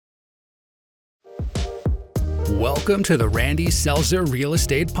Welcome to the Randy Selzer Real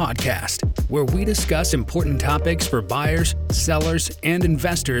Estate Podcast, where we discuss important topics for buyers, sellers, and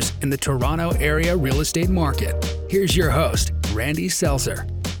investors in the Toronto area real estate market. Here's your host, Randy Selzer.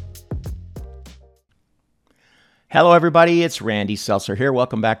 Hello, everybody. It's Randy Selzer here.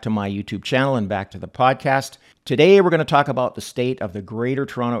 Welcome back to my YouTube channel and back to the podcast. Today, we're going to talk about the state of the Greater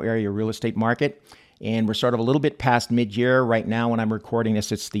Toronto Area real estate market. And we're sort of a little bit past mid-year. Right now, when I'm recording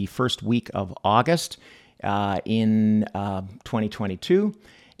this, it's the first week of August in 2022.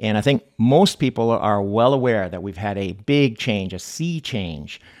 And I think most people are well aware that we've had a big change, a sea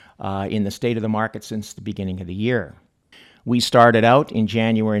change in the state of the market since the beginning of the year. We started out in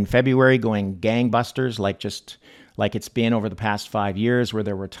January and February going gangbusters like it's been over the past 5 years, where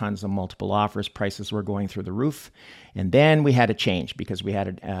there were tons of multiple offers, prices were going through the roof. And then we had a change because we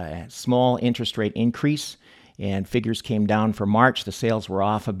had a small interest rate increase and figures came down for March. The sales were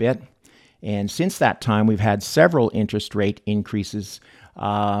off a bit. And since that time, we've had several interest rate increases,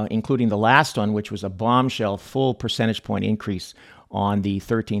 including the last one, which was a bombshell full percentage point increase on the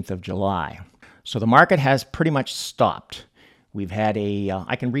 13th of July. So the market has pretty much stopped. We've had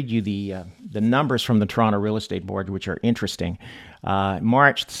I can read you the numbers from the Toronto Real Estate Board, which are interesting.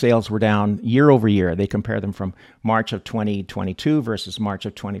 March, the sales were down year over year. They compare them from March of 2022 versus March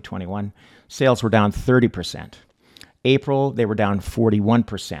of 2021. Sales were down 30%. April, they were down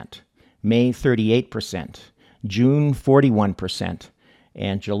 41%. May, 38%. June, 41%.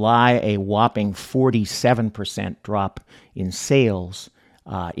 And July, a whopping 47% drop in sales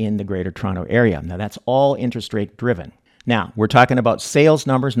in the Greater Toronto Area. Now, that's all interest rate driven. Now, we're talking about sales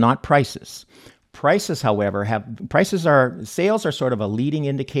numbers, not prices. Prices, however, sales are sort of a leading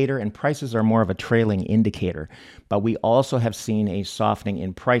indicator and prices are more of a trailing indicator. But we also have seen a softening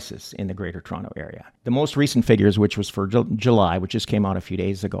in prices in the Greater Toronto Area. The most recent figures, which was for July, which just came out a few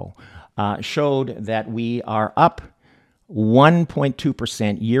days ago, showed that we are up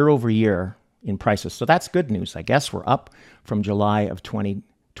 1.2% year over year in prices. So that's good news. I guess we're up from July of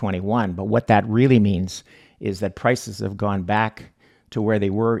 2021. But what that really means is that prices have gone back to where they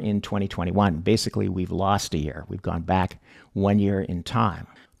were in 2021. Basically, we've lost a year. We've gone back 1 year in time.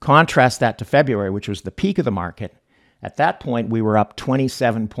 Contrast that to February, which was the peak of the market. At that point, we were up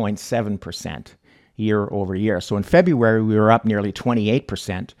 27.7% year over year. So in February, we were up nearly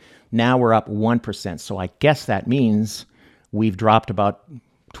 28%. Now we're up 1%. So I guess that means we've dropped about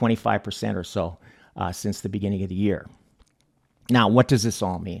 25% or so since the beginning of the year. Now, what does this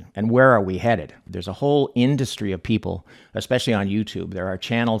all mean? And where are we headed? There's a whole industry of people, especially on YouTube. There are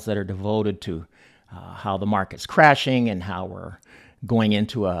channels that are devoted to how the market's crashing and how we're going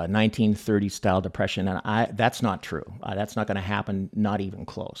into a 1930s-style depression. And that's not true. That's not going to happen, not even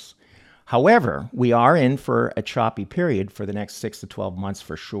close. However, we are in for a choppy period for the next 6 to 12 months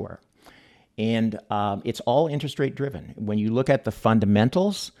for sure. And it's all interest rate driven. When you look at the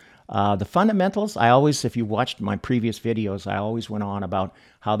fundamentals, if you watched my previous videos, I always went on about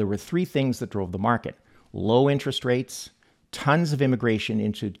how there were three things that drove the market: low interest rates, tons of immigration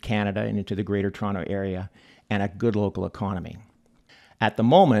into Canada and into the Greater Toronto Area, and a good local economy. At the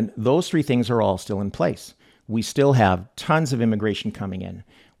moment, those three things are all still in place. We still have tons of immigration coming in.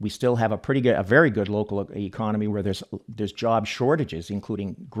 We still have a very good local economy where there's job shortages,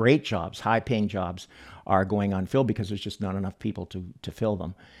 including great jobs, high-paying jobs are going unfilled because there's just not enough people to fill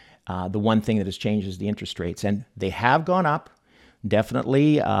them. The one thing that has changed is the interest rates, and they have gone up,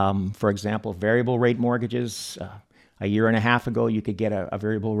 definitely. For example, variable rate mortgages, a year and a half ago, you could get a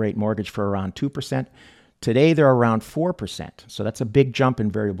variable rate mortgage for around 2%. Today, they're around 4%. So that's a big jump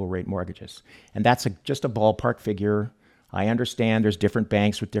in variable rate mortgages. And that's just a ballpark figure. I understand there's different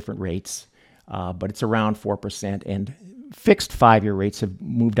banks with different rates, but it's around 4%. And fixed 5-year rates have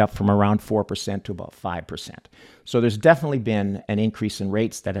moved up from around 4% to about 5%. So there's definitely been an increase in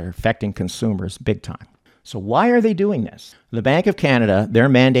rates that are affecting consumers big time. So why are they doing this? The Bank of Canada, their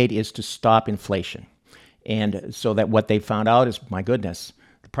mandate is to stop inflation. And so that what they found out is, my goodness,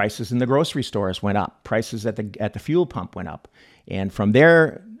 the prices in the grocery stores went up. Prices at the fuel pump went up. And from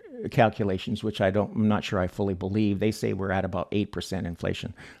their calculations, which I'm not sure I fully believe, they say we're at about 8%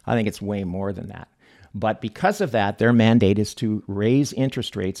 inflation. I think it's way more than that. But because of that, their mandate is to raise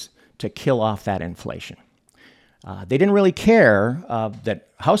interest rates to kill off that inflation. They didn't really care that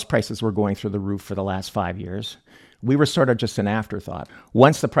house prices were going through the roof for the last 5 years. We were sort of just an afterthought.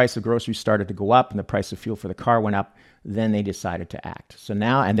 Once the price of groceries started to go up and the price of fuel for the car went up, then they decided to act. So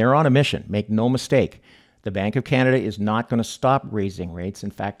now, and they're on a mission, make no mistake. The Bank of Canada is not going to stop raising rates.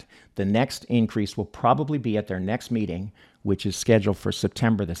 In fact, the next increase will probably be at their next meeting, which is scheduled for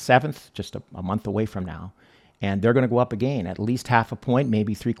September the 7th, just a month away from now. and they're going to go up again, at least half a point,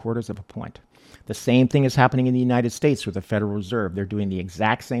 maybe 3/4 of a point. The same thing is happening in the United States with the Federal Reserve. They're doing the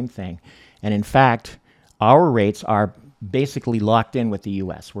exact same thing. And in fact, our rates are basically locked in with the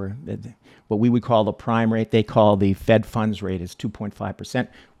U.S., where what we would call the prime rate, they call the Fed funds rate is 2.5%.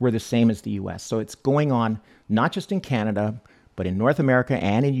 We're the same as the U.S. So it's going on not just in Canada, but in North America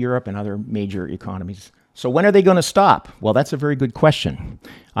and in Europe and other major economies. So when are they going to stop? Well, that's a very good question.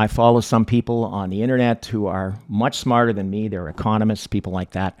 I follow some people on the internet who are much smarter than me. They're economists, people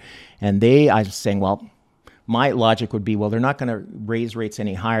like that. And I was saying, well, my logic would be, well, they're not going to raise rates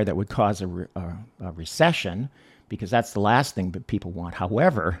any higher that would cause a recession, because that's the last thing that people want.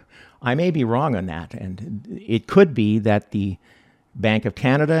 However, I may be wrong on that. And it could be that the Bank of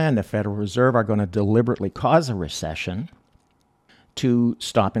Canada and the Federal Reserve are going to deliberately cause a recession to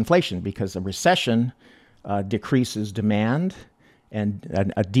stop inflation, because a recession decreases demand, and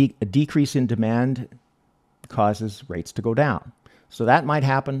a decrease in demand causes rates to go down. So that might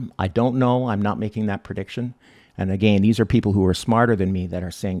happen. I don't know. I'm not making that prediction. And again, these are people who are smarter than me that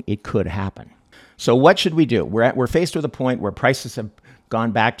are saying it could happen. So what should we do? We're faced with a point where prices have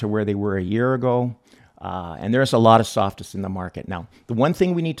gone back to where they were a year ago, and there's a lot of softness in the market. Now, the one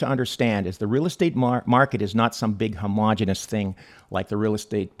thing we need to understand is the real estate market is not some big homogenous thing like the real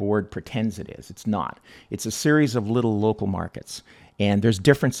estate board pretends it is. It's not. It's a series of little local markets, and there's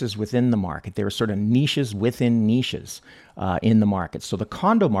differences within the market. There are sort of niches within niches in the market. So the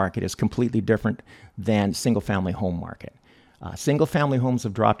condo market is completely different than single-family home market. Single-family homes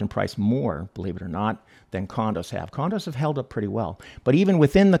have dropped in price more, believe it or not, than condos have. Condos have held up pretty well. But even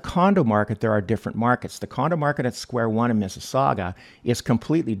within the condo market, there are different markets. The condo market at Square One in Mississauga is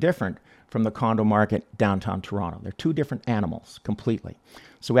completely different from the condo market downtown Toronto. They're two different animals completely.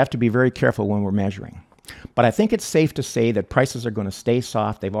 So we have to be very careful when we're measuring. But I think it's safe to say that prices are going to stay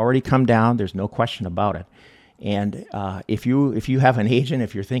soft. They've already come down. There's no question about it. And if you have an agent,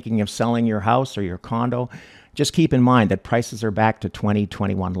 if you're thinking of selling your house or your condo, just keep in mind that prices are back to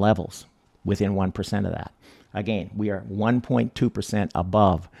 2021 levels, within 1% of that. Again, we are 1.2%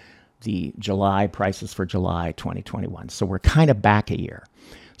 above the July prices for July 2021. So we're kind of back a year.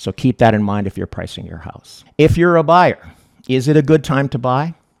 So keep that in mind if you're pricing your house. If you're a buyer, is it a good time to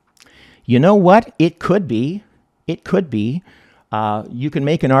buy? You know what? It could be. It could be. You can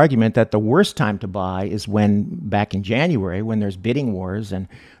make an argument that the worst time to buy is back in January, when there's bidding wars and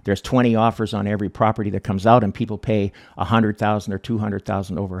there's 20 offers on every property that comes out and people pay $100,000 or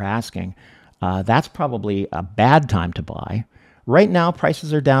 $200,000 over asking. That's probably a bad time to buy. Right now,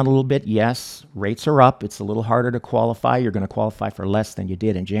 prices are down a little bit. Yes, rates are up. It's a little harder to qualify. You're going to qualify for less than you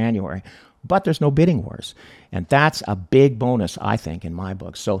did in January. But there's no bidding wars. And that's a big bonus, I think, in my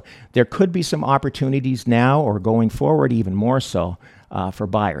book. So there could be some opportunities now or going forward, even more so, for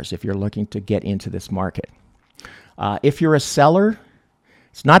buyers if you're looking to get into this market. If you're a seller,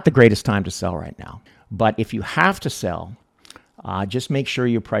 it's not the greatest time to sell right now. But if you have to sell, just make sure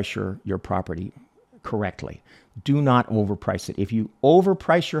you price your property correctly. Do not overprice it. If you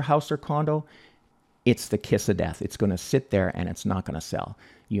overprice your house or condo, it's the kiss of death. It's going to sit there and it's not going to sell.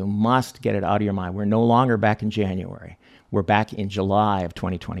 You must get it out of your mind. We're no longer back in January. We're back in July of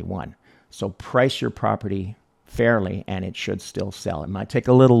 2021. So price your property fairly and it should still sell. It might take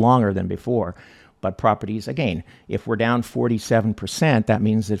a little longer than before, but properties, again, if we're down 47%, that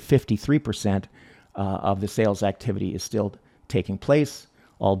means that 53% of the sales activity is still taking place,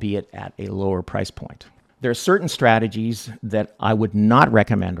 albeit at a lower price point. There are certain strategies that I would not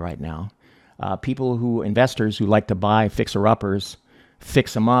recommend right now. Investors who like to buy fixer-uppers,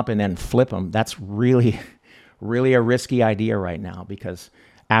 fix them up and then flip them, that's really, really a risky idea right now, because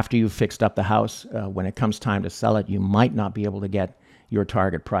after you've fixed up the house, when it comes time to sell it, you might not be able to get your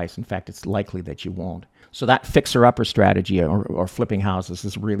target price. In fact, it's likely that you won't. So that fixer-upper strategy or flipping houses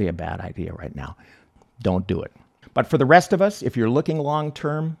is really a bad idea right now. Don't do it. But for the rest of us, if you're looking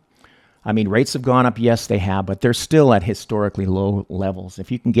long-term, I mean, rates have gone up, yes, they have, but they're still at historically low levels. If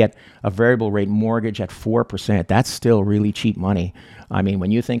you can get a variable rate mortgage at 4%, that's still really cheap money. I mean,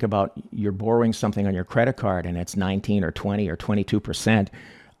 when you think about you're borrowing something on your credit card and it's 19 or 20 or 22%,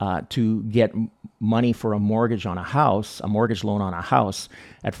 to get money for a mortgage on a house, a mortgage loan on a house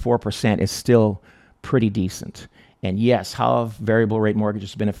at 4% is still pretty decent. And yes, how have variable rate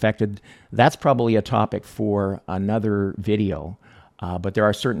mortgages been affected? That's probably a topic for another video. But there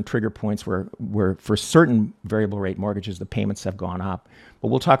are certain trigger points where for certain variable rate mortgages, the payments have gone up. But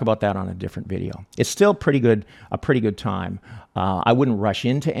we'll talk about that on a different video. It's still a pretty good time. I wouldn't rush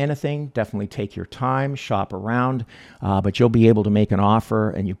into anything. Definitely take your time, shop around, but you'll be able to make an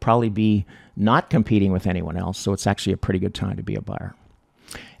offer and you'll probably be not competing with anyone else. So it's actually a pretty good time to be a buyer.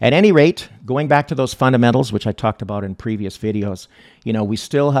 At any rate, going back to those fundamentals, which I talked about in previous videos, we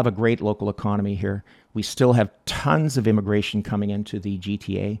still have a great local economy here. We still have tons of immigration coming into the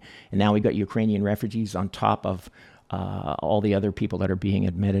GTA. And now we've got Ukrainian refugees on top of all the other people that are being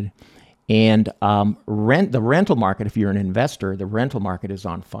admitted. And the rental market, if you're an investor, the rental market is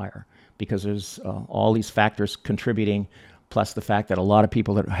on fire because there's all these factors contributing, plus the fact that a lot of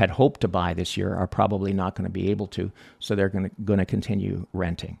people that had hoped to buy this year are probably not going to be able to, so they're going to continue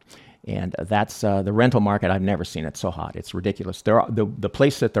renting. And that's the rental market. I've never seen it so hot. It's ridiculous. The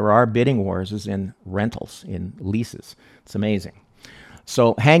place that there are bidding wars is in rentals, in leases. It's amazing.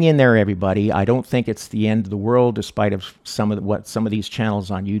 So hang in there, everybody. I don't think it's the end of the world, despite of what some of these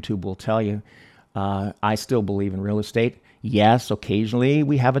channels on YouTube will tell you. I still believe in real estate. Yes, occasionally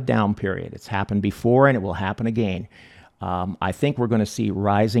we have a down period. It's happened before, and it will happen again. I think we're going to see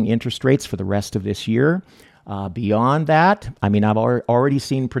rising interest rates for the rest of this year. Beyond that, I've already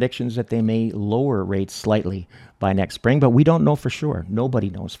seen predictions that they may lower rates slightly by next spring, but we don't know for sure. Nobody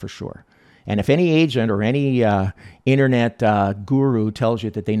knows for sure. And if any agent or any internet guru tells you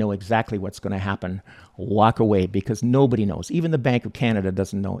that they know exactly what's going to happen, walk away, because nobody knows. Even the Bank of Canada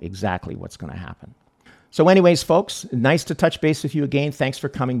doesn't know exactly what's going to happen. So anyways, folks, nice to touch base with you again. Thanks for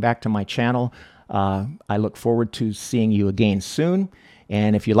coming back to my channel. I look forward to seeing you again soon.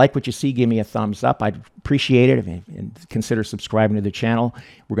 And if you like what you see, give me a thumbs up. I'd appreciate it, and consider subscribing to the channel.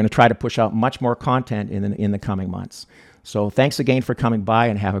 We're going to try to push out much more content in the coming months. So thanks again for coming by,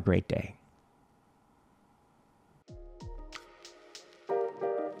 and have a great day.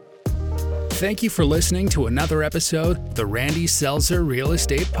 Thank you for listening to another episode of the Randy Selzer Real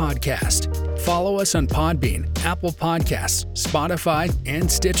Estate Podcast. Follow us on Podbean, Apple Podcasts, Spotify,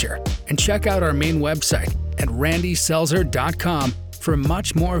 and Stitcher. And check out our main website at randyselzer.com for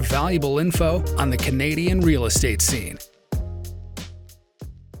much more valuable info on the Canadian real estate scene.